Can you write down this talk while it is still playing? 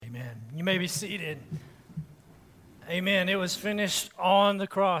Amen. You may be seated. Amen. It was finished on the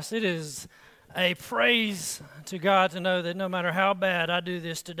cross. It is a praise to God to know that no matter how bad I do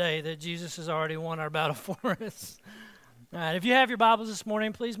this today, that Jesus has already won our battle for us. All right, if you have your Bibles this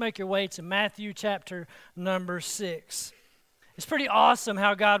morning, please make your way to Matthew chapter number 6. It's pretty awesome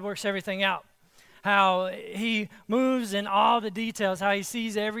how God works everything out, how He moves in all the details, how He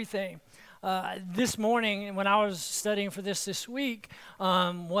sees everything. This morning, when I was studying for this week,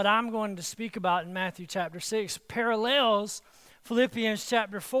 what I'm going to speak about in Matthew chapter 6 parallels Philippians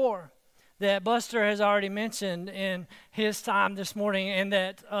chapter 4 that Buster has already mentioned in his time this morning, and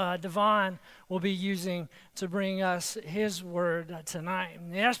that Devon will be using to bring us his word tonight.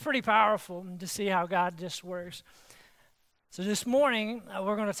 And that's pretty powerful to see how God just works. So this morning,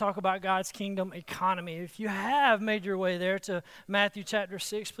 we're going to talk about God's kingdom economy. If you have made your way there to Matthew chapter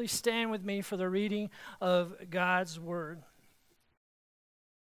 6, please stand with me for the reading of God's word.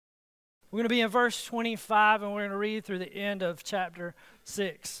 We're going to be in verse 25, and we're going to read through the end of chapter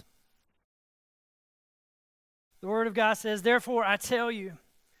 6. The word of God says, "Therefore I tell you,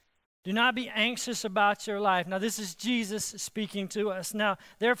 do not be anxious about your life." Now this is Jesus speaking to us. Now,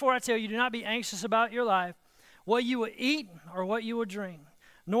 therefore I tell you, do not be anxious about your life, what you will eat or what you will drink,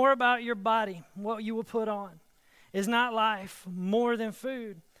 nor about your body, what you will put on. Is not life more than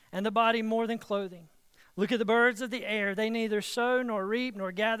food, and the body more than clothing? Look at the birds of the air. They neither sow nor reap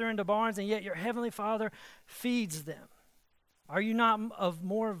nor gather into barns, and yet your heavenly Father feeds them. Are you not of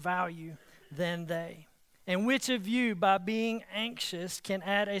more value than they? And which of you, by being anxious, can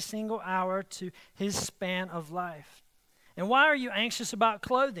add a single hour to his span of life? And why are you anxious about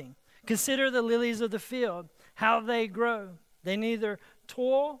clothing? Consider the lilies of the field, how they grow. They neither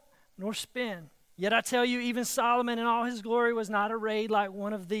toil nor spin. Yet I tell you, even Solomon in all his glory was not arrayed like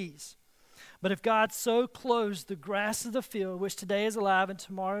one of these. But if God so clothes the grass of the field, which today is alive and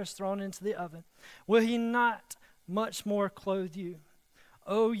tomorrow is thrown into the oven, will he not much more clothe you,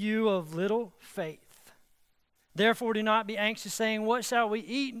 O you of little faith? Therefore do not be anxious, saying, what shall we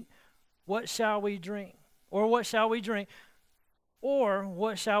eat? What shall we drink? Or what shall we drink? Or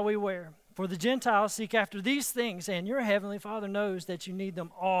what shall we wear? For the Gentiles seek after these things, and your heavenly Father knows that you need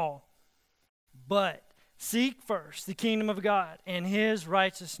them all. But seek first the kingdom of God and his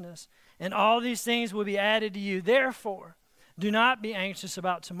righteousness, and all these things will be added to you. Therefore, do not be anxious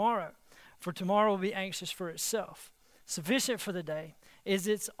about tomorrow, for tomorrow will be anxious for itself. Sufficient for the day is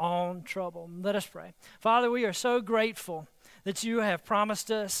its own trouble. Let us pray. Father, we are so grateful that you have promised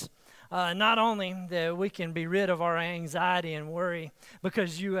us not only that we can be rid of our anxiety and worry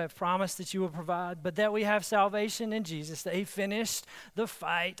because you have promised that you will provide, but that we have salvation in Jesus, that he finished the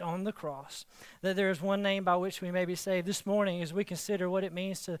fight on the cross, that there is one name by which we may be saved. This morning, as we consider what it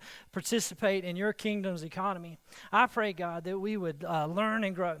means to participate in your kingdom's economy, I pray, God, that we would learn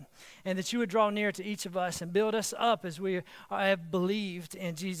and grow, and that you would draw near to each of us and build us up as we have believed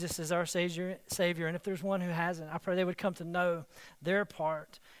in Jesus as our Savior. And if there's one who hasn't, I pray they would come to know their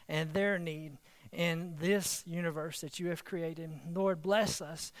part and their need in this universe that you have created. Lord, bless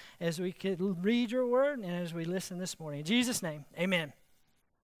us as we could read your word and as we listen this morning. In Jesus' name, amen.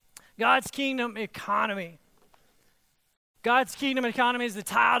 God's kingdom economy. God's kingdom economy is the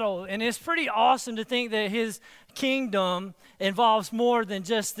title, and it's pretty awesome to think that his kingdom involves more than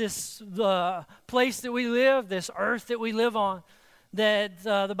just the place that we live, this earth that we live on, that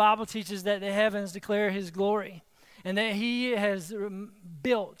the Bible teaches that the heavens declare his glory, and that he has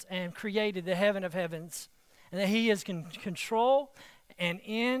built and created the heaven of heavens, and that he is control and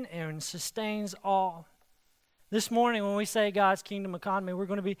in and sustains all. This morning, when we say God's kingdom economy, we're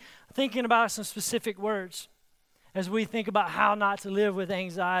going to be thinking about some specific words as we think about how not to live with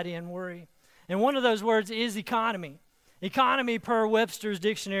anxiety and worry. And one of those words is economy. Economy per Webster's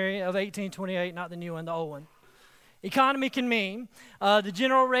Dictionary of 1828, not the new one, the old one. Economy can mean the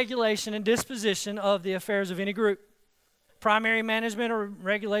general regulation and disposition of the affairs of any group. Primary management or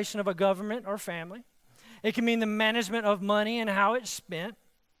regulation of a government or family. It can mean the management of money and how it's spent,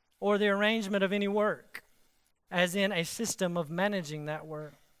 or the arrangement of any work, as in a system of managing that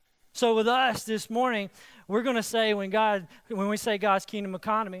work. So with us this morning, we're going to say when we say God's kingdom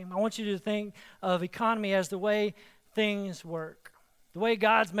economy, I want you to think of economy as the way things work, the way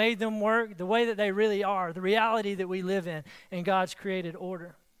God's made them work, the way that they really are, the reality that we live in God's created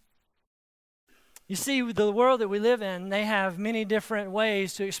order. You see, the world that we live in, they have many different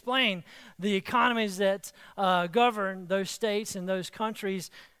ways to explain the economies that govern those states and those countries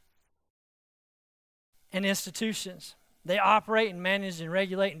and institutions. They operate and manage and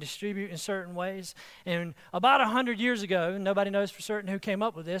regulate and distribute in certain ways. And about 100 years ago, nobody knows for certain who came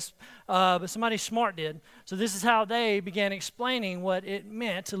up with this, but somebody smart did. So this is how they began explaining what it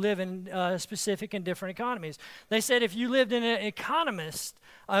meant to live in specific and different economies. They said if you lived in in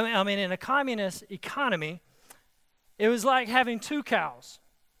a communist economy, it was like having two cows.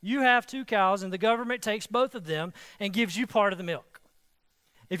 You have two cows, and the government takes both of them and gives you part of the milk.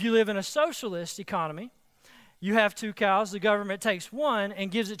 If you live in a socialist economy, you have two cows, the government takes one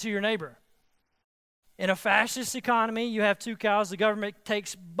and gives it to your neighbor. In a fascist economy, you have two cows, the government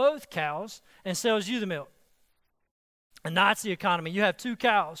takes both cows and sells you the milk. A Nazi economy, you have two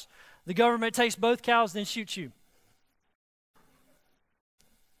cows, the government takes both cows, then shoots you.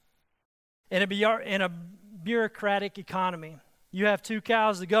 In a bureaucratic economy, you have two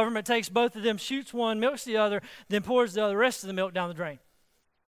cows, the government takes both of them, shoots one, milks the other, then pours the rest of the milk down the drain.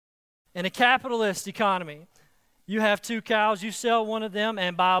 In a capitalist economy, you have two cows, you sell one of them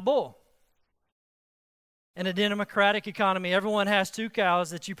and buy a bull. In a democratic economy, everyone has two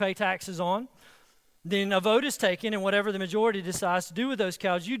cows that you pay taxes on. Then a vote is taken, and whatever the majority decides to do with those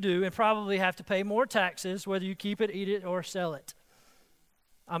cows, you do, and probably have to pay more taxes, whether you keep it, eat it, or sell it.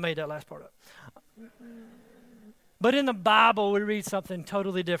 I made that last part up. But in the Bible, we read something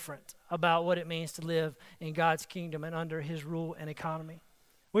totally different about what it means to live in God's kingdom and under his rule and economy.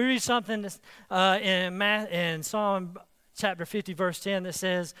 We read something in Psalm chapter 50, verse 10, that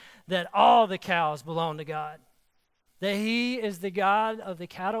says that all the cows belong to God, that he is the God of the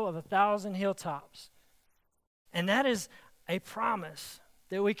cattle of 1,000 hilltops. And that is a promise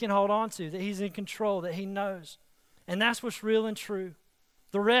that we can hold on to, that he's in control, that he knows. And that's what's real and true.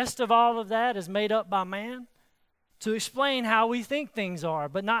 The rest of all of that is made up by man to explain how we think things are,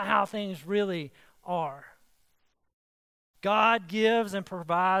 but not how things really are. God gives and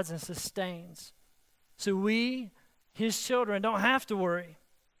provides and sustains. So we, his children, don't have to worry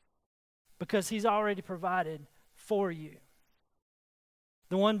because he's already provided for you.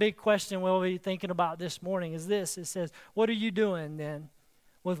 The one big question we'll be thinking about this morning is this. It says, what are you doing then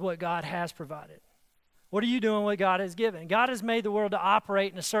with what God has provided? What are you doing with what God has given? God has made the world to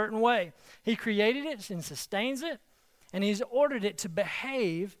operate in a certain way. He created it and sustains it, and he's ordered it to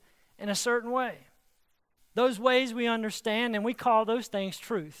behave in a certain way. Those ways we understand, and we call those things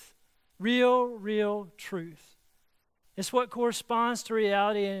truth. Real truth. It's what corresponds to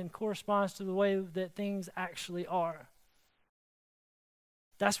reality and corresponds to the way that things actually are.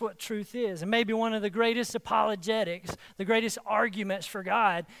 That's what truth is. And maybe one of the greatest apologetics, the greatest arguments for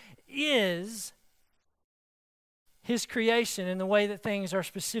God is his creation and the way that things are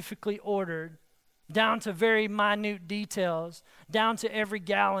specifically ordered, down to very minute details, down to every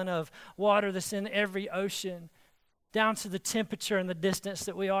gallon of water that's in every ocean, down to the temperature and the distance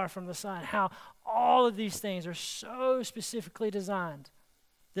that we are from the sun. How all of these things are so specifically designed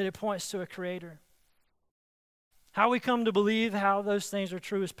that it points to a creator. How we come to believe how those things are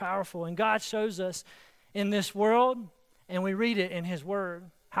true is powerful. And God shows us in this world, and we read it in his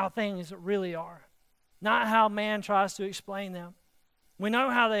word, how things really are. Not how man tries to explain them. We know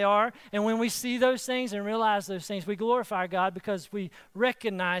how they are, and when we see those things and realize those things, we glorify God because we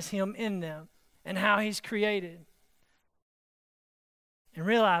recognize him in them and how he's created and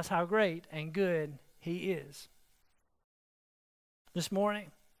realize how great and good he is. This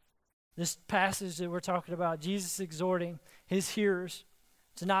morning, this passage that we're talking about, Jesus exhorting his hearers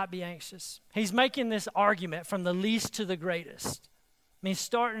to not be anxious. He's making this argument from the least to the greatest. I mean,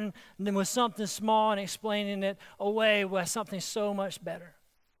 starting with something small and explaining it away with something so much better.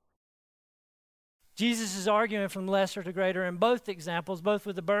 Jesus is arguing from lesser to greater in both examples, both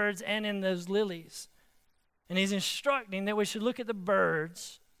with the birds and in those lilies. And he's instructing that we should look at the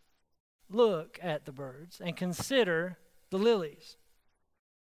birds, and consider the lilies.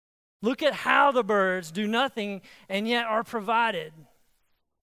 Look at how the birds do nothing and yet are provided.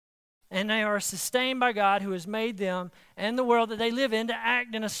 And they are sustained by God who has made them and the world that they live in to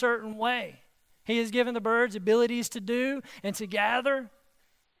act in a certain way. He has given the birds abilities to do and to gather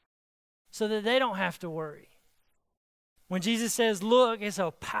so that they don't have to worry. When Jesus says look, it's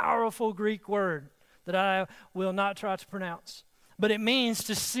a powerful Greek word that I will not try to pronounce. But it means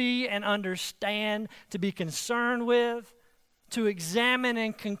to see and understand, to be concerned with, to examine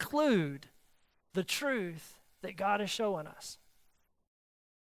and conclude the truth that God is showing us.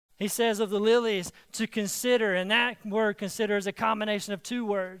 He says of the lilies to consider, and that word consider is a combination of two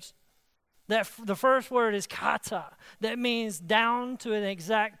words. That the first word is kata, that means down to an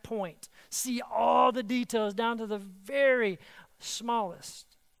exact point. See all the details down to the very smallest.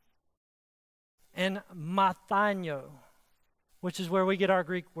 And mathanio, which is where we get our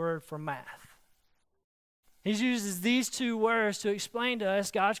Greek word for math. He uses these two words to explain to us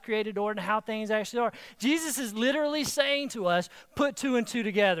God's created order and how things actually are. Jesus is literally saying to us, put two and two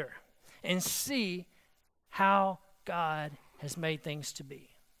together and see how God has made things to be.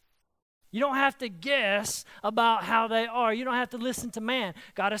 You don't have to guess about how they are. You don't have to listen to man.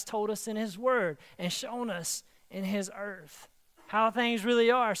 God has told us in his word and shown us in his earth how things really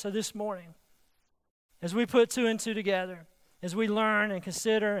are. So this morning, as we put two and two together, as we learn and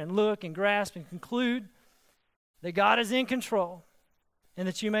consider and look and grasp and conclude that God is in control and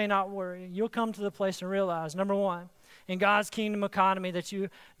that you may not worry, you'll come to the place and realize, number one, in God's kingdom economy that you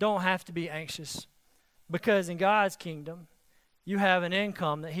don't have to be anxious, because in God's kingdom, you have an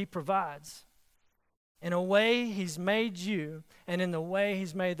income that he provides in a way he's made you and in the way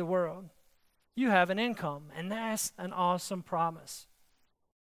he's made the world. You have an income, and that's an awesome promise.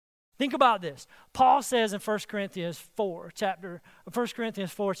 Think about this. Paul says in 1 Corinthians 4,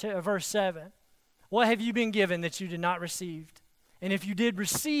 verse 7, what have you been given that you did not receive? And if you did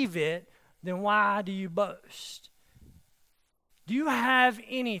receive it, then why do you boast? Do you have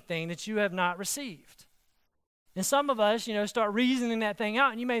anything that you have not received? And some of us, start reasoning that thing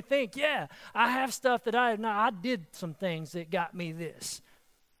out, and you may think, yeah, I have stuff that I have not. I did some things that got me this.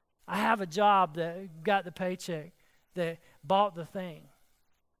 I have a job that got the paycheck, that bought the thing.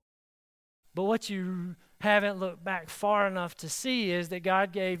 But what you haven't looked back far enough to see is that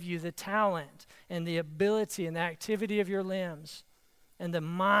God gave you the talent and the ability and the activity of your limbs and the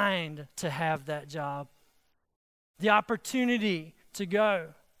mind to have that job, the opportunity to go.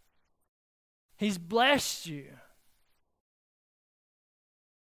 He's blessed you.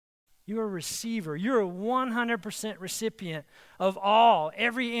 You're a receiver. You're a 100% recipient of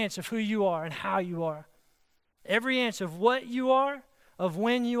every inch of who you are and how you are. Every inch of what you are, of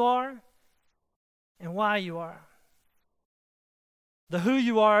when you are, and why you are. The who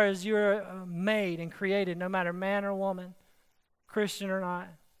you are is you're made and created, no matter man or woman, Christian or not.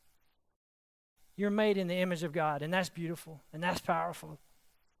 You're made in the image of God, and that's beautiful, and that's powerful.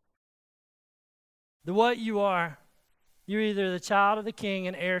 The what you are, you're either the child of the King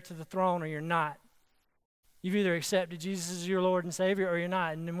and heir to the throne, or you're not. You've either accepted Jesus as your Lord and Savior, or you're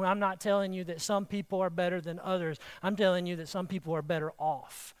not. And I'm not telling you that some people are better than others. I'm telling you that some people are better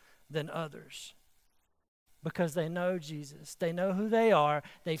off than others, because they know Jesus. They know who they are.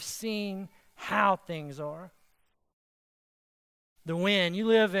 They've seen how things are. The when. You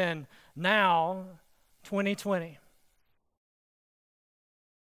live in now, 2020.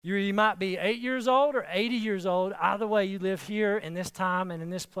 You might be 8 years old or 80 years old. Either way, you live here in this time and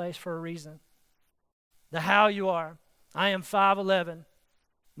in this place for a reason. The how you are. I am 5'11".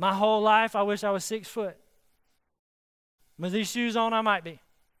 My whole life, I wish I was 6 foot. With these shoes on, I might be.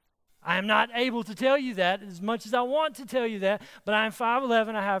 I am not able to tell you that as much as I want to tell you that, but I am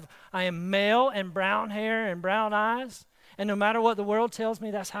 5'11". I am male and brown hair and brown eyes, and no matter what the world tells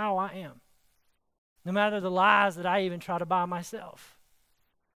me, that's how I am. No matter the lies that I even try to buy myself,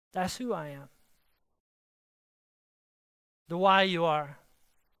 that's who I am. The why you are.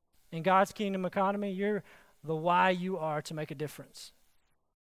 In God's kingdom economy, you're the why you are to make a difference.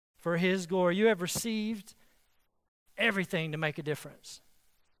 For his glory, you have received everything to make a difference.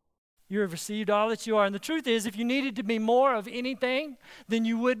 You have received all that you are. And the truth is, if you needed to be more of anything, then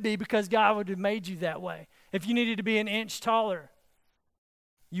you would be, because God would have made you that way. If you needed to be an inch taller,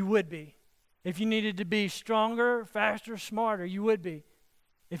 you would be. If you needed to be stronger, faster, smarter, you would be.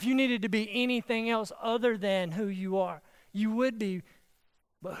 If you needed to be anything else other than who you are, you would be.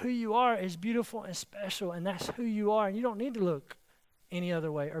 But who you are is beautiful and special, and that's who you are. And you don't need to look any other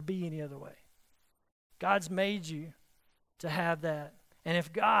way or be any other way. God's made you to have that. And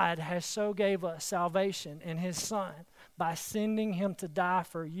if God has so gave us salvation in his Son by sending him to die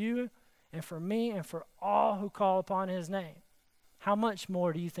for you and for me and for all who call upon his name, how much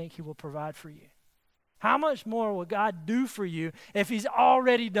more do you think he will provide for you? How much more will God do for you if he's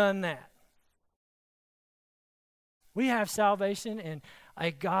already done that? We have salvation in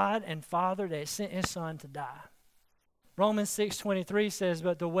a God and Father that sent his Son to die. Romans 6:23 says,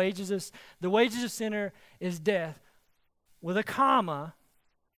 but the wages of sinner is death, with a comma,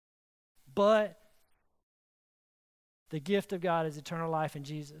 but the gift of God is eternal life in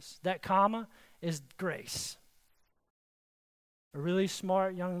Jesus. That comma is grace. A really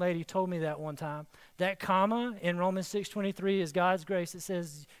smart young lady told me that one time. That comma in Romans 6:23 is God's grace. It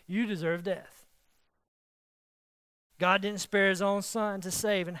says you deserve death. God didn't spare his own Son to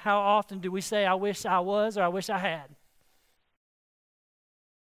save. And how often do we say, I wish I was, or I wish I had?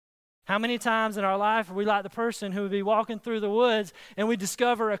 How many times in our life are we like the person who would be walking through the woods and we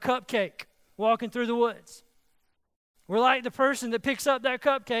discover a cupcake walking through the woods? We're like the person that picks up that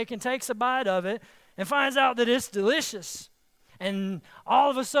cupcake and takes a bite of it and finds out that it's delicious. And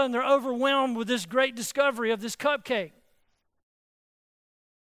all of a sudden, they're overwhelmed with this great discovery of this cupcake.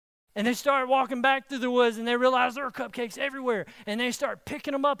 And they start walking back through the woods, and they realize there are cupcakes everywhere. And they start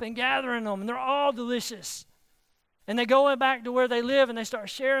picking them up and gathering them, and they're all delicious. And they go back to where they live, and they start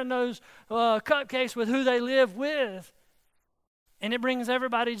sharing those cupcakes with who they live with. And it brings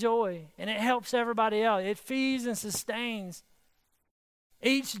everybody joy, and it helps everybody out. It feeds and sustains.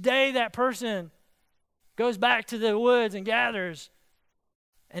 Each day that person goes back to the woods and gathers,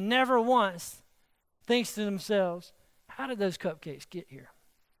 and never once thinks to themselves, how did those cupcakes get here?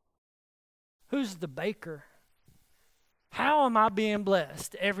 Who's the baker? How am I being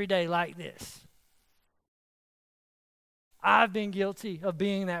blessed every day like this? I've been guilty of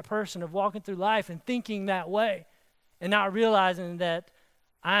being that person, of walking through life and thinking that way, and not realizing that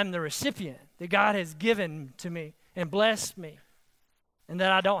I'm the recipient, that God has given to me and blessed me, and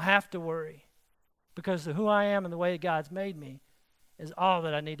that I don't have to worry, because of who I am and the way God's made me is all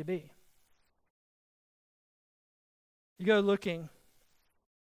that I need to be. You go looking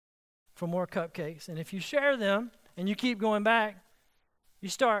for more cupcakes, and if you share them and you keep going back, you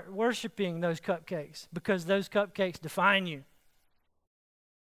start worshiping those cupcakes, because those cupcakes define you.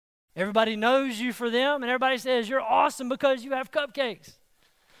 Everybody knows you for them, and everybody says you're awesome because you have cupcakes.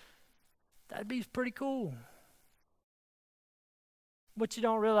 That'd be pretty cool. What you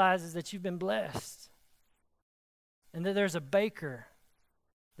don't realize is that you've been blessed, and that there's a baker,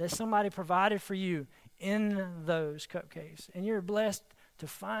 that somebody provided for you in those cupcakes, and you're blessed to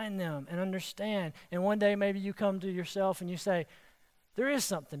find them and understand. And one day maybe you come to yourself and you say, there is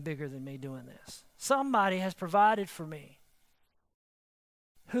something bigger than me doing this. Somebody has provided for me.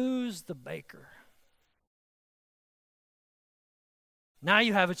 Who's the baker? Now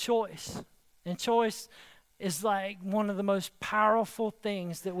you have a choice, and choice is like one of the most powerful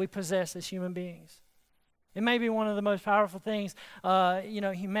things that we possess as human beings. It may be one of the most powerful things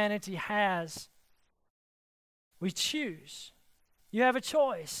humanity has. We choose. You have a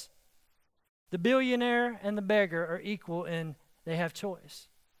choice. The billionaire and the beggar are equal in they have choice.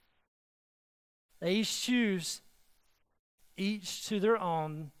 They each choose, each to their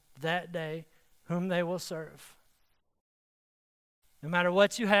own that day, whom they will serve. No matter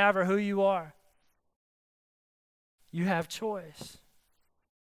what you have or who you are, you have choice.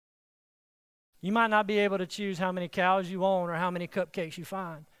 You might not be able to choose how many cows you own or how many cupcakes you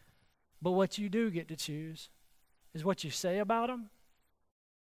find, but what you do get to choose is what you say about them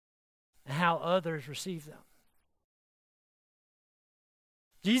and how others receive them.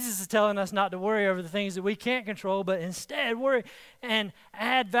 Jesus is telling us not to worry over the things that we can't control, but instead worry and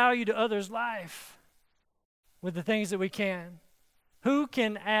add value to others' life with the things that we can. Who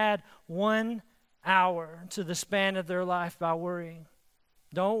can add 1 hour to the span of their life by worrying?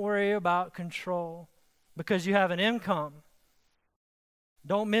 Don't worry about control because you have an income.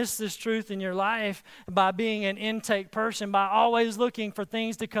 Don't miss this truth in your life by being an intake person, by always looking for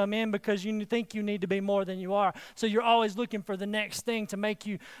things to come in because you think you need to be more than you are. So you're always looking for the next thing to make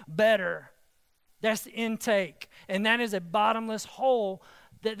you better. That's the intake. And that is a bottomless hole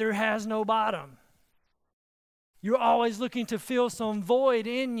that there has no bottom. You're always looking to fill some void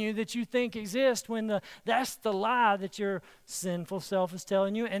in you that you think exists when that's the lie that your sinful self is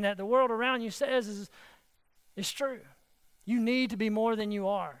telling you and that the world around you says is true. You need to be more than you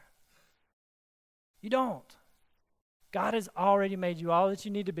are. You don't. God has already made you all that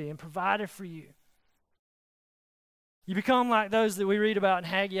you need to be and provided for you. You become like those that we read about in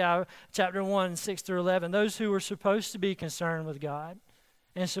Haggai chapter 1, 6 through 11, those who were supposed to be concerned with God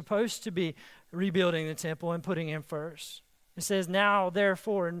and supposed to be rebuilding the temple and putting him first. It says, now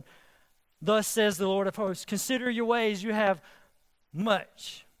therefore, and thus says the Lord of hosts, consider your ways, you have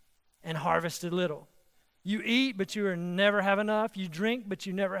much and harvested little. You eat, but you never have enough. You drink, but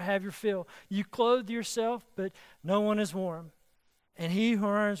you never have your fill. You clothe yourself, but no one is warm. And he who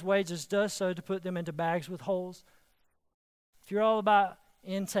earns wages does so to put them into bags with holes. If you're all about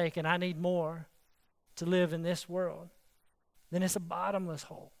intake and I need more to live in this world, then it's a bottomless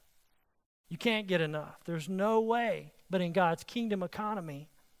hole. You can't get enough. There's no way, but in God's kingdom economy,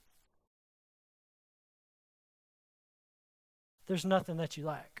 there's nothing that you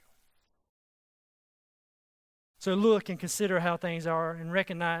lack. So look and consider how things are and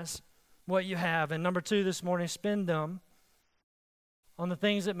recognize what you have. And number 2 this morning, spend them on the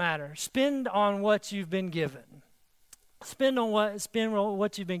things that matter. Spend on what you've been given. Spend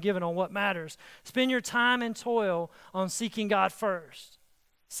what you've been given on what matters. Spend your time and toil on seeking God first.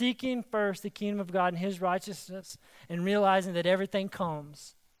 Seeking first the kingdom of God and his righteousness and realizing that everything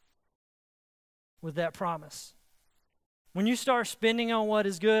comes with that promise. When you start spending on what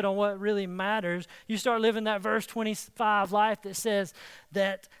is good, on what really matters, you start living that verse 25 life that says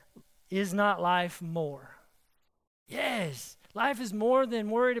that is not life more. Yes, life is more than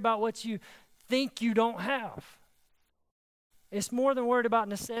worried about what you think you don't have. It's more than worried about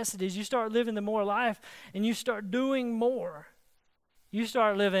necessities. You start living the more life and you start doing more. You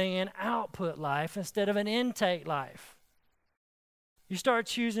start living an output life instead of an intake life. You start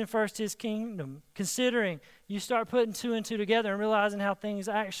choosing first His kingdom, considering, you start putting two and two together and realizing how things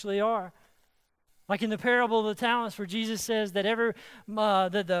actually are. Like in the parable of the talents where Jesus says that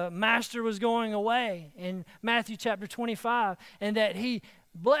that the master was going away in Matthew chapter 25, and that he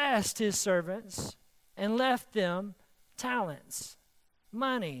blessed his servants and left them talents,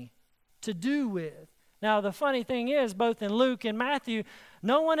 money to do with. Now the funny thing is, both in Luke and Matthew,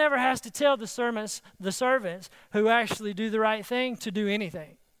 no one ever has to tell the servants who actually do the right thing to do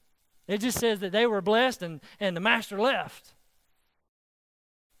anything. It just says that they were blessed and the master left.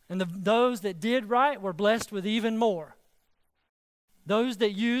 And those that did right were blessed with even more. Those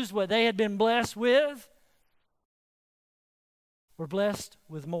that used what they had been blessed with were blessed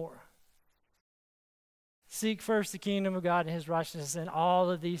with more. Seek first the kingdom of God and His righteousness, and all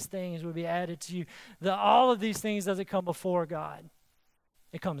of these things will be added to you. All of these things doesn't come before God.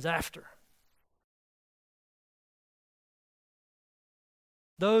 It comes after.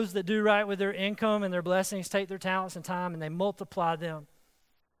 Those that do right with their income and their blessings take their talents and time and they multiply them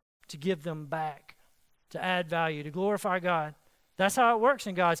to give them back, to add value, to glorify God. That's how it works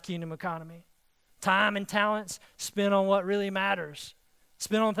in God's kingdom economy. Time and talents spent on what really matters,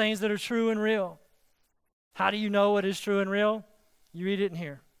 spent on things that are true and real. How do you know what is true and real? You read it in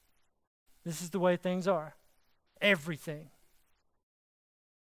here. This is the way things are. Everything.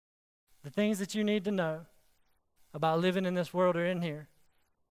 The things that you need to know about living in this world are in here.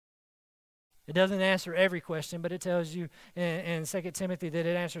 It doesn't answer every question, but it tells you in 2 Timothy that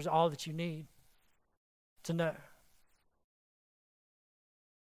it answers all that you need to know.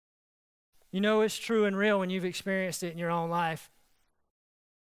 You know it's true and real when you've experienced it in your own life.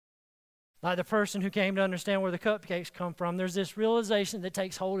 Like the person who came to understand where the cupcakes come from, there's this realization that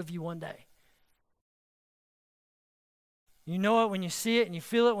takes hold of you one day. You know it when you see it, and you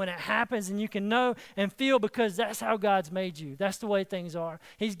feel it when it happens, and you can know and feel because that's how God's made you. That's the way things are.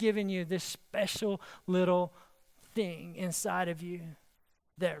 He's given you this special little thing inside of you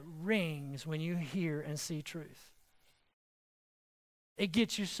that rings when you hear and see truth. It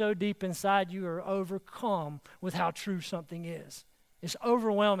gets you so deep inside you are overcome with how true something is. It's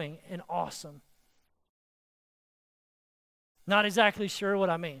overwhelming and awesome. Not exactly sure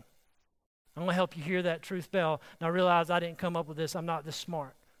what I mean. I'm going to help you hear that truth bell. Now realize I didn't come up with this. I'm not this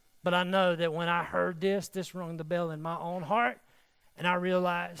smart. But I know that when I heard this rung the bell in my own heart, and I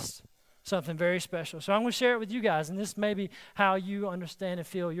realized something very special. So I'm going to share it with you guys, and this may be how you understand and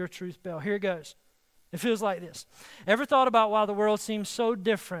feel your truth bell. Here it goes. It feels like this. Ever thought about why the world seems so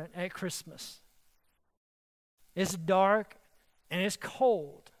different at Christmas? It's dark and it's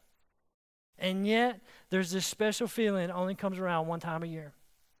cold. And yet, there's this special feeling that only comes around one time a year.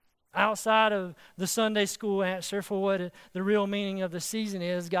 Outside of the Sunday school answer for what the real meaning of the season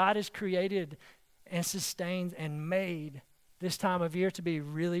is, God has created and sustained and made this time of year to be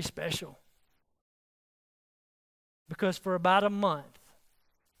really special. Because for about a month,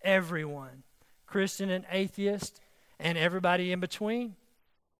 everyone, Christian and atheist, and everybody in between,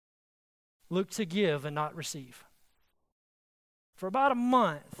 looked to give and not receive. For about a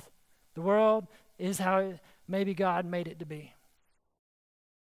month, the world is how maybe God made it to be.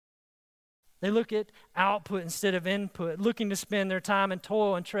 They look at output instead of input, looking to spend their time and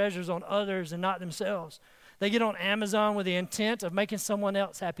toil and treasures on others and not themselves. They get on Amazon with the intent of making someone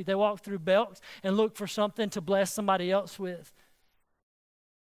else happy. They walk through Belks and look for something to bless somebody else with.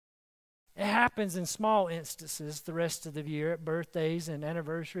 It happens in small instances the rest of the year, at birthdays and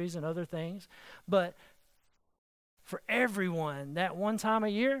anniversaries and other things. But for everyone, that one time a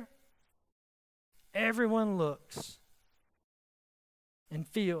year, everyone looks and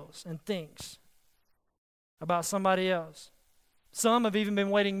feels and thinks about somebody else. Some have even been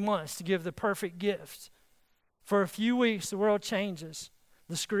waiting months to give the perfect gift. For a few weeks, the world changes.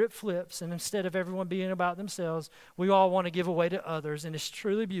 The script flips, and instead of everyone being about themselves, we all want to give away to others, and it's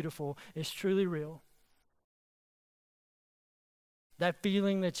truly beautiful. It's truly real. That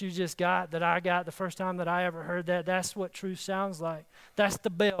feeling that you just got, that I got the first time that I ever heard that, that's what truth sounds like. That's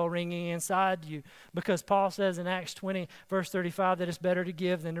the bell ringing inside you. Because Paul says in Acts 20, verse 35, that it's better to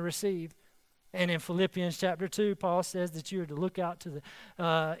give than to receive. And in Philippians chapter 2, Paul says that you are to look out to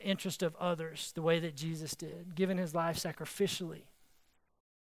the interest of others the way that Jesus did, giving his life sacrificially.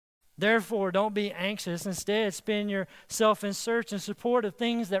 Therefore, don't be anxious. Instead, spend yourself in search and support of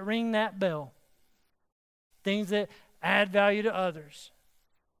things that ring that bell, things that add value to others,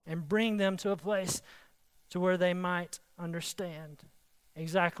 and bring them to a place to where they might understand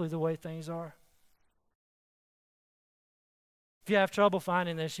exactly the way things are. If you have trouble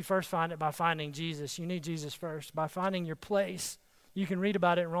finding this, you first find it by finding Jesus. You need Jesus first. By finding your place. You can read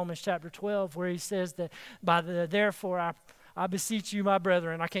about it in Romans chapter 12, where he says that therefore I beseech you, my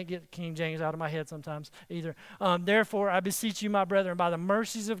brethren. I can't get King James out of my head sometimes either. Therefore I beseech you, my brethren, by the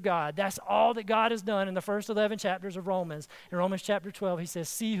mercies of God. That's all that God has done in the first 11 chapters of Romans. In Romans chapter 12, he says,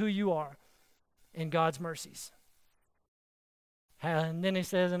 see who you are in God's mercies. And then he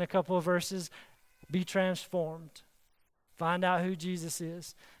says in a couple of verses, be transformed. Find out who Jesus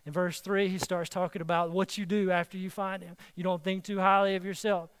is. In verse 3, he starts talking about what you do after you find him. You don't think too highly of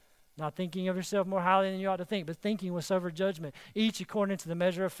yourself. Not thinking of yourself more highly than you ought to think, but thinking with sober judgment, each according to the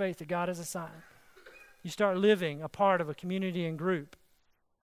measure of faith that God has assigned. You start living a part of a community and group.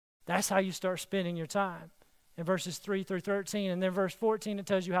 That's how you start spending your time. In verses 3 through 13, and then verse 14, it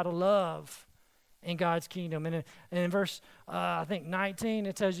tells you how to love in God's kingdom. And in verse, 19,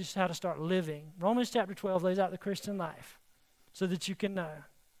 it tells you how to start living. Romans chapter 12 lays out the Christian life so that you can know.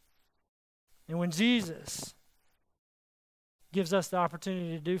 And when Jesus gives us the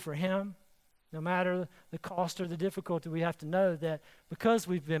opportunity to do for him, no matter the cost or the difficulty, we have to know that because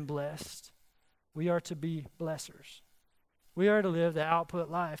we've been blessed, we are to be blessers. We are to live the output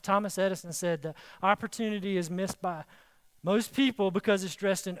life. Thomas Edison said the opportunity is missed by most people because it's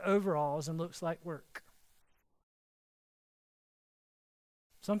dressed in overalls and looks like work.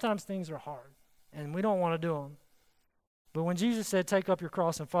 Sometimes things are hard, and we don't want to do them. But when Jesus said, take up your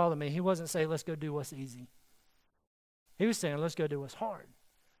cross and follow me, he wasn't saying, let's go do what's easy. He was saying, let's go do what's hard.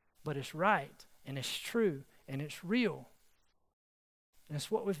 But it's right, and it's true, and it's real. And it's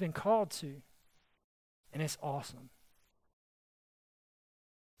what we've been called to. And it's awesome.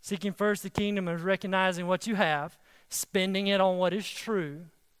 Seeking first the kingdom is recognizing what you have, spending it on what is true.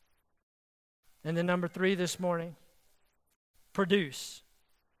 And then number 3 this morning, produce.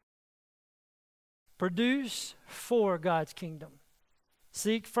 Produce for God's kingdom.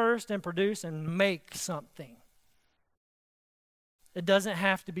 Seek first and produce and make something. It doesn't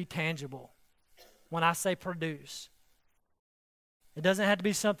have to be tangible when I say produce. It doesn't have to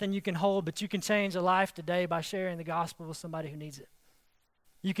be something you can hold, but you can change a life today by sharing the gospel with somebody who needs it.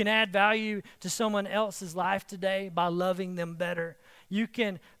 You can add value to someone else's life today by loving them better. You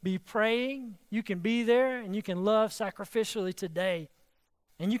can be praying, you can be there, and you can love sacrificially today.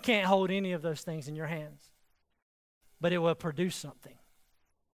 And you can't hold any of those things in your hands. But it will produce something.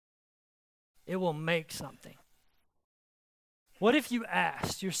 It will make something. What if you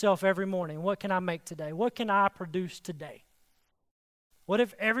asked yourself every morning, what can I make today? What can I produce today? What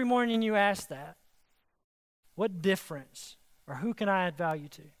if every morning you asked that? What difference or who can I add value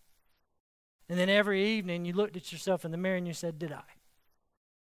to? And then every evening you looked at yourself in the mirror and you said, did I?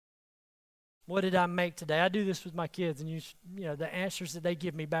 What did I make today? I do this with my kids, and you know, the answers that they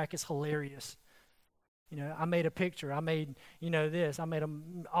give me back is hilarious. You know, I made a picture. I made, this. I made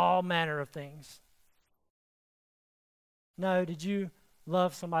all manner of things. No, did you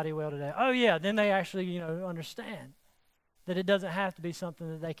love somebody well today? Oh, yeah. Then they actually, understand that it doesn't have to be something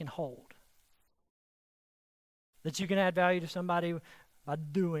that they can hold. That you can add value to somebody by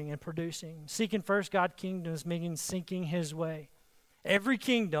doing and producing. Seeking first God's kingdom means seeking his way. Every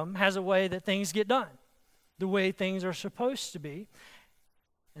kingdom has a way that things get done, the way things are supposed to be,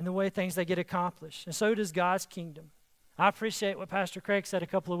 and the way things they get accomplished. And so does God's kingdom. I appreciate what Pastor Craig said a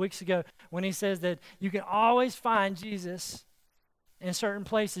couple of weeks ago when he says that you can always find Jesus in certain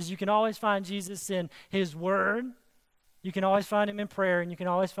places. You can always find Jesus in his word. You can always find him in prayer, and you can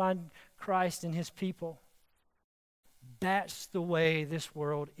always find Christ in his people. That's the way this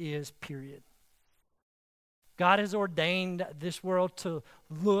world is, period. God has ordained this world to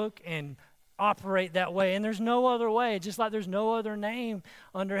look and operate that way. And there's no other way, just like there's no other name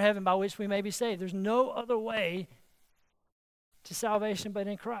under heaven by which we may be saved. There's no other way to salvation but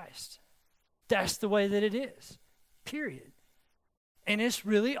in Christ. That's the way that it is, period. And it's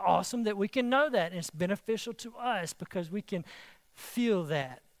really awesome that we can know that. And it's beneficial to us because we can feel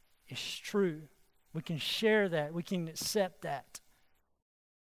that it's true. We can share that. We can accept that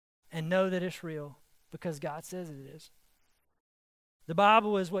and know that it's real. Because God says it is. The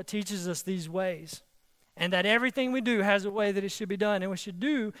Bible is what teaches us these ways. And that everything we do has a way that it should be done. And we should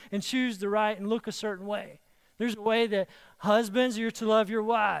do and choose the right and look a certain way. There's a way that husbands, you're to love your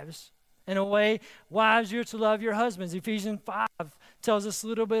wives. And a way, wives, you're to love your husbands. Ephesians 5 tells us a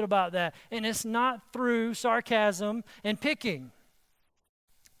little bit about that. And it's not through sarcasm and picking.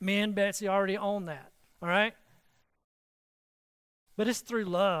 Me and Betsy already own that, all right? But it's through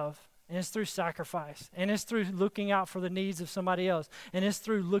love, and it's through sacrifice, and it's through looking out for the needs of somebody else, and it's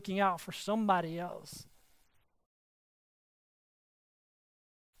through looking out for somebody else.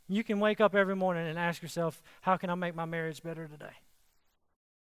 You can wake up every morning and ask yourself, how can I make my marriage better today?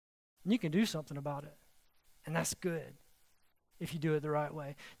 And you can do something about it, and that's good if you do it the right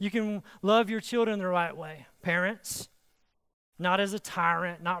way. You can love your children the right way. Parents, not as a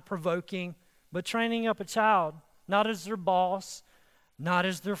tyrant, not provoking, but training up a child, not as their boss, not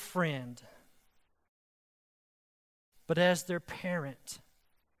as their friend, but as their parent.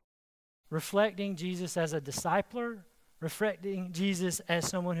 Reflecting Jesus as a discipler, reflecting Jesus as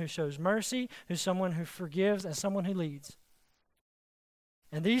someone who shows mercy, who's someone who forgives, and someone who leads.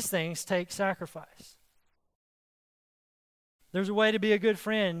 And these things take sacrifice. There's a way to be a good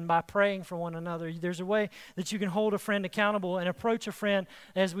friend by praying for one another. There's a way that you can hold a friend accountable and approach a friend,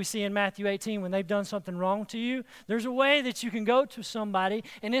 as we see in Matthew 18, when they've done something wrong to you. There's a way that you can go to somebody,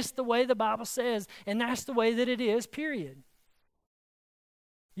 and it's the way the Bible says, and that's the way that it is, period.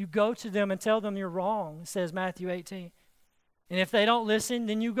 You go to them and tell them you're wrong, says Matthew 18. And if they don't listen,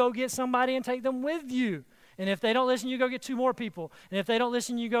 then you go get somebody and take them with you. And if they don't listen, you go get 2 more people. And if they don't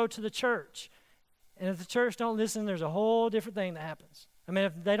listen, you go to the church. And if the church don't listen, there's a whole different thing that happens. I mean,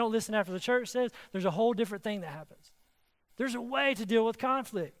 if they don't listen after the church says, there's a whole different thing that happens. There's a way to deal with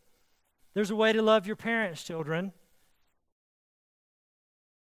conflict. There's a way to love your parents, children.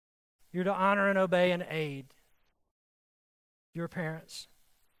 You're to honor and obey and aid your parents.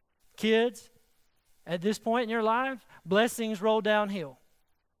 Kids, at this point in your life, blessings roll downhill.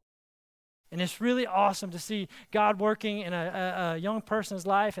 And it's really awesome to see God working in a young person's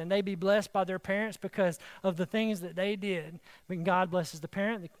life, and they be blessed by their parents because of the things that they did. When God blesses the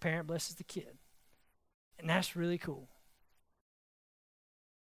parent blesses the kid. And that's really cool.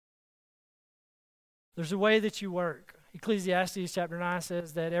 There's a way that you work. Ecclesiastes chapter 9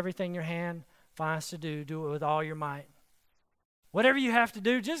 says that everything your hand finds to do, do it with all your might. Whatever you have to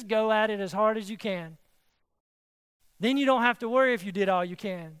do, just go at it as hard as you can. Then you don't have to worry if you did all you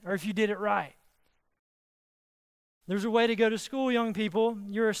can or if you did it right. There's a way to go to school, young people.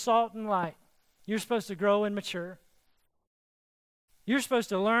 You're a salt and light. You're supposed to grow and mature. You're supposed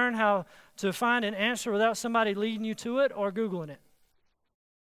to learn how to find an answer without somebody leading you to it or Googling it.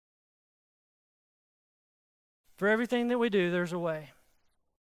 For everything that we do, there's a way.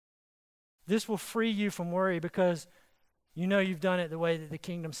 This will free you from worry because you know you've done it the way that the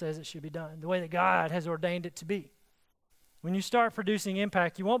kingdom says it should be done, the way that God has ordained it to be. When you start producing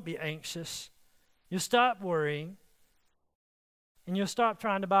impact, you won't be anxious. You'll stop worrying, and you'll stop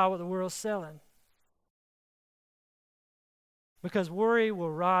trying to buy what the world's selling. Because worry will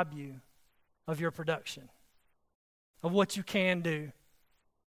rob you of your production, of what you can do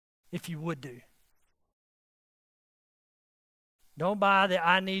if you would do. Don't buy the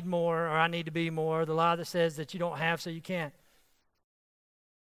I need more or I need to be more, the lie that says that you don't have so you can't.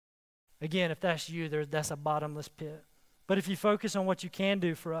 Again, if that's you, that's a bottomless pit. But if you focus on what you can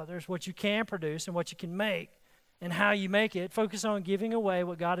do for others, what you can produce and what you can make and how you make it, focus on giving away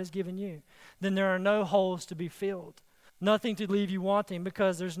what God has given you, then there are no holes to be filled, nothing to leave you wanting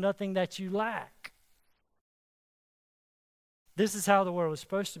because there's nothing that you lack. This is how the world is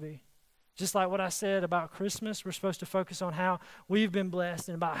supposed to be. Just like what I said about Christmas, we're supposed to focus on how we've been blessed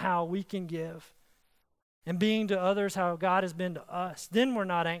and about how we can give and being to others how God has been to us. Then we're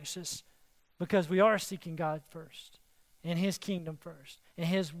not anxious because we are seeking God first. And His kingdom first, and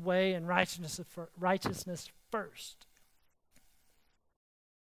His way and righteousness first.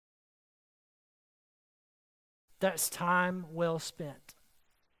 That's time well spent.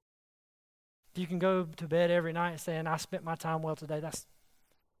 If you can go to bed every night saying, I spent my time well today, that's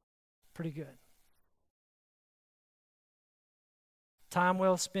pretty good. Time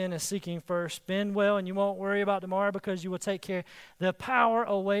well spent is seeking first. Spend well and you won't worry about tomorrow because you will take care of the power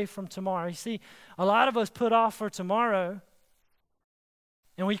away from tomorrow. You see, a lot of us put off for tomorrow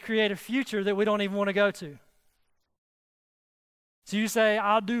and we create a future that we don't even want to go to. So you say,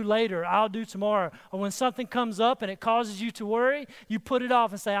 I'll do later, I'll do tomorrow. Or when something comes up and it causes you to worry, you put it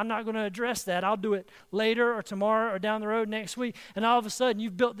off and say, I'm not going to address that. I'll do it later or tomorrow or down the road next week. And all of a sudden,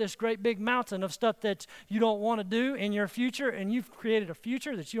 you've built this great big mountain of stuff that you don't want to do in your future, and you've created a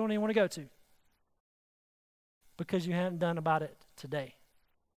future that you don't even want to go to because you haven't done about it today.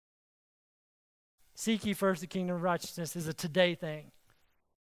 Seek ye first the kingdom of righteousness is a today thing.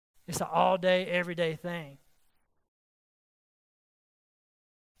 It's an all-day, everyday thing.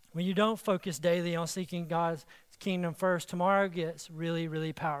 When you don't focus daily on seeking God's kingdom first, tomorrow gets really,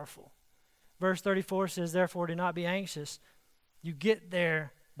 really powerful. Verse 34 says, therefore, do not be anxious. You get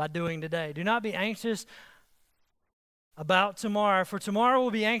there by doing today. Do not be anxious about tomorrow, for tomorrow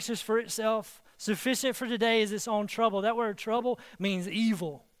will be anxious for itself. Sufficient for today is its own trouble. That word trouble means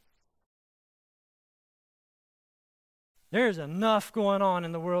evil. There's enough going on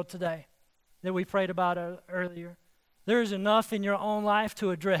in the world today that we prayed about earlier. There's enough in your own life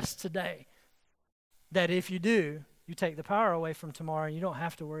to address today that if you do, you take the power away from tomorrow and you don't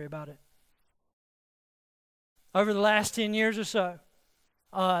have to worry about it. Over the last 10 years or so,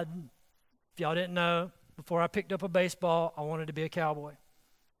 if y'all didn't know, before I picked up a baseball, I wanted to be a cowboy.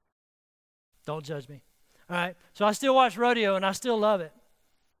 Don't judge me. All right, so I still watch rodeo and I still love it.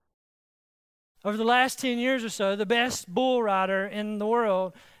 Over the last 10 years or so, the best bull rider in the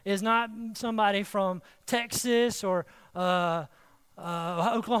world is not somebody from Texas or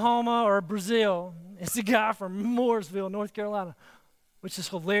Oklahoma or Brazil. It's a guy from Mooresville, North Carolina, which is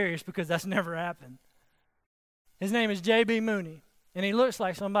hilarious because that's never happened. His name is J.B. Mooney, and he looks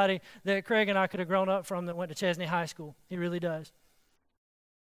like somebody that Craig and I could have grown up from that went to Chesney High School. He really does.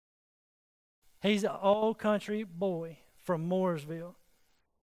 He's an old country boy from Mooresville.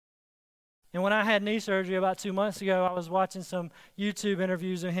 And when I had knee surgery about 2 months ago, I was watching some YouTube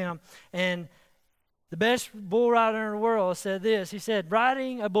interviews of him. And the best bull rider in the world said this. He said,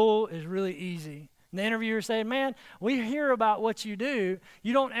 riding a bull is really easy. And the interviewer said, man, we hear about what you do.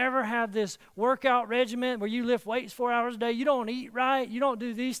 You don't ever have this workout regimen where you lift weights 4 hours a day. You don't eat right. You don't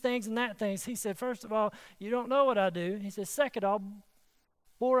do these things and that things. He said, first of all, you don't know what I do. He said, second of all,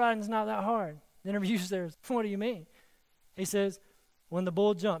 bull riding's not that hard. The interviewer says, what do you mean? He says, when the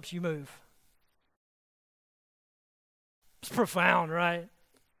bull jumps, you move. It's profound, right?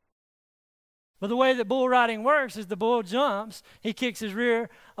 But the way that bull riding works is the bull jumps, he kicks his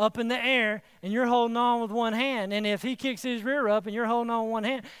rear up in the air, and you're holding on with one hand. And if he kicks his rear up and you're holding on with one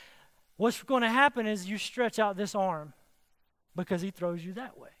hand, what's going to happen is you stretch out this arm because he throws you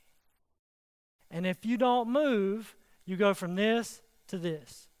that way. And if you don't move, you go from this to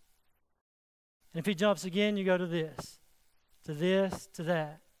this. And if he jumps again, you go to this, to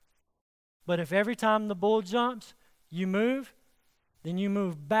that. But if every time the bull jumps, you move, then you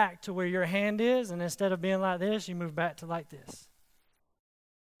move back to where your hand is, and instead of being like this, you move back to like this.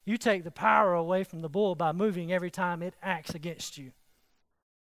 You take the power away from the bull by moving every time it acts against you.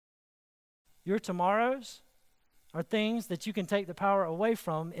 Your tomorrows are things that you can take the power away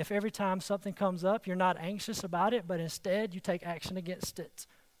from if every time something comes up, you're not anxious about it, but instead you take action against it,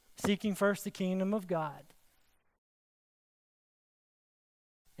 seeking first the kingdom of God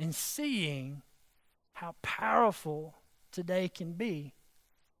and seeing how powerful today can be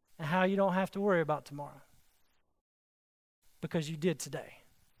and how you don't have to worry about tomorrow because you did today.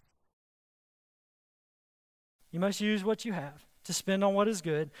 You must use what you have to spend on what is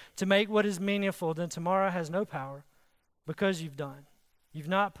good, to make what is meaningful. Then tomorrow has no power because you've done, you've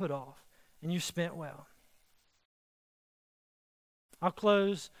not put off, and you've spent well. I'll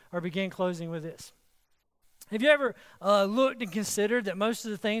begin closing with this. Have you ever looked and considered that most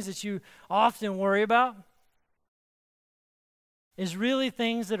of the things that you often worry about is really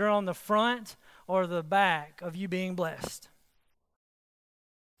things that are on the front or the back of you being blessed?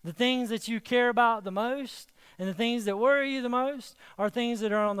 The things that you care about the most and the things that worry you the most are things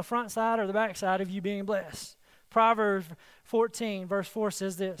that are on the front side or the back side of you being blessed. Proverbs 14, verse 4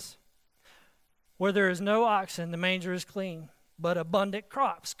 says this, where there is no oxen, the manger is clean, but abundant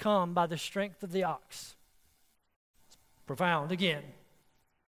crops come by the strength of the ox. Profound again.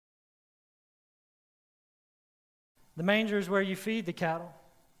 The manger is where you feed the cattle.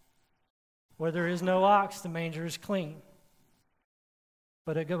 Where there is no ox, the manger is clean.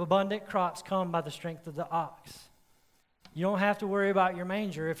 But abundant crops come by the strength of the ox. You don't have to worry about your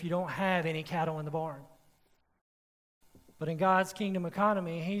manger if you don't have any cattle in the barn. But in God's kingdom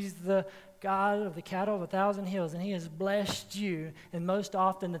economy, He's the God of the cattle of 1,000 hills, and He has blessed you. And most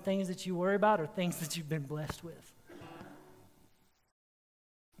often, the things that you worry about are things that you've been blessed with.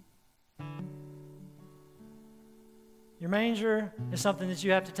 Your manger is something that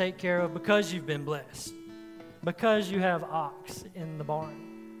you have to take care of because you've been blessed, because you have ox in the barn.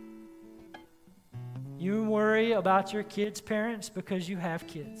 You worry about your kids' parents because you have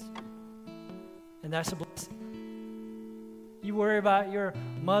kids, and that's a blessing. You worry about your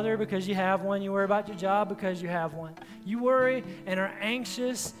mother because you have one. You worry about your job because you have one. You worry and are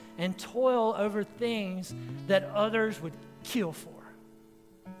anxious and toil over things that others would kill for.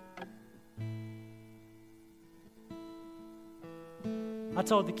 I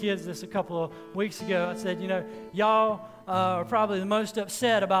told the kids this a couple of weeks ago. I said, y'all are probably the most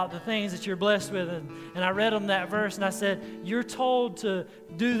upset about the things that you're blessed with. And I read them that verse, and I said, you're told to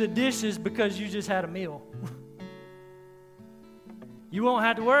do the dishes because you just had a meal. You won't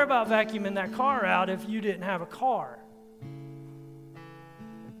have to worry about vacuuming that car out if you didn't have a car.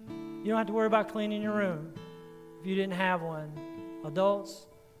 You don't have to worry about cleaning your room if you didn't have one. Adults,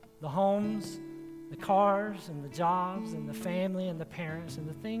 the homes, the cars, and the jobs, and the family, and the parents, and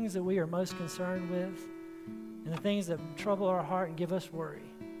the things that we are most concerned with, and the things that trouble our heart and give us worry.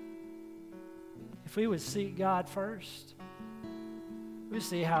 If we would seek God first, we would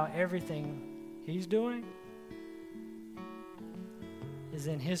see how everything He's doing is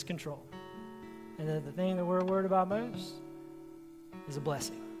in His control. And that the thing that we're worried about most is a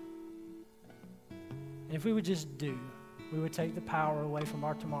blessing. And if we would just do, we would take the power away from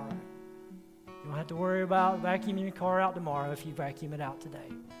our tomorrow. You don't have to worry about vacuuming your car out tomorrow if you vacuum it out today.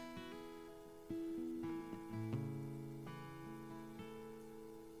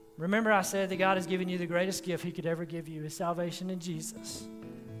 Remember, I said that God has given you the greatest gift He could ever give you, His salvation in Jesus.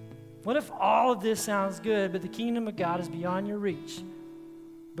 What if all of this sounds good, but the kingdom of God is beyond your reach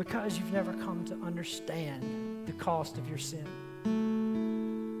because you've never come to understand the cost of your sin?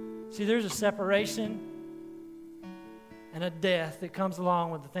 See, there's a separation and a death that comes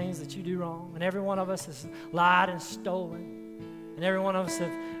along with the things that you do wrong. And every one of us has lied and stolen. And every one of us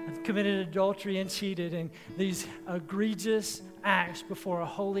have committed adultery and cheated and these egregious acts before a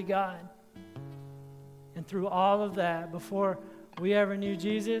holy God. And through all of that, before we ever knew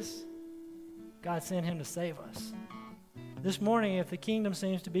Jesus, God sent Him to save us. This morning, if the kingdom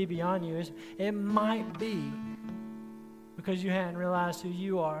seems to be beyond you, it might be because you hadn't realized who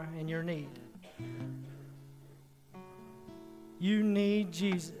you are and your need. You need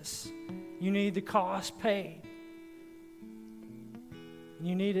Jesus. You need the cost paid. And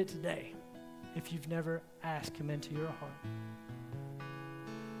you need it today if you've never asked Him into your heart.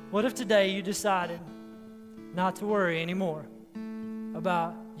 What if today you decided not to worry anymore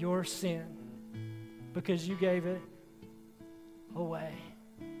about your sin because you gave it away?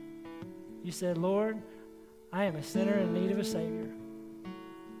 You said, Lord, I am a sinner in need of a Savior.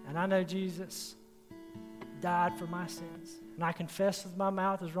 And I know Jesus died for my sins. And I confess with my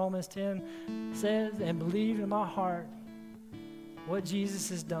mouth, as Romans 10 says, and believe in my heart what Jesus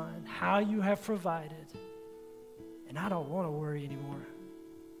has done, how you have provided. And I don't want to worry anymore.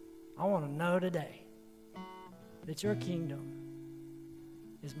 I want to know today that your kingdom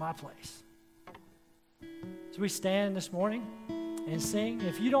is my place. So we stand this morning and sing.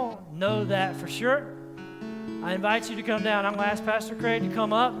 If you don't know that for sure, I invite you to come down. I'm going to ask Pastor Craig to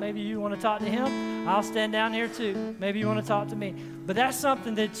come up. Maybe you want to talk to him. I'll stand down here too. Maybe you want to talk to me. But that's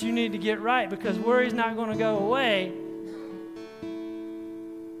something that you need to get right, because worry's not going to go away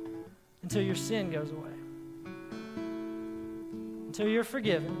until your sin goes away. Until you're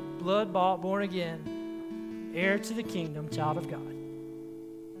forgiven, blood-bought, born again, heir to the kingdom, child of God.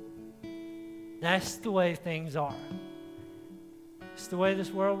 That's the way things are. It's the way this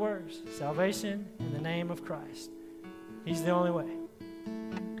world works. Salvation in the name of Christ. He's the only way.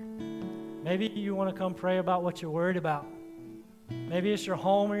 Maybe you want to come pray about what you're worried about. Maybe it's your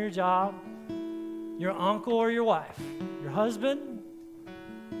home or your job, your uncle or your wife, your husband,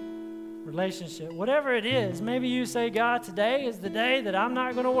 relationship, whatever it is. Maybe you say, God, today is the day that I'm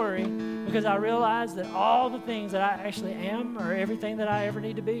not going to worry, because I realize that all the things that I actually am are everything that I ever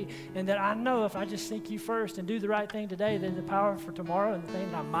need to be, and that I know if I just seek you first and do the right thing today, then the power for tomorrow and the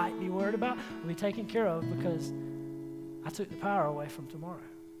thing that I might be worried about will be taken care of, because I took the power away from tomorrow.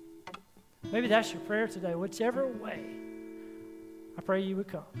 Maybe that's your prayer today. Whichever way, I pray you would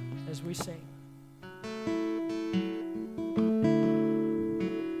come as we sing.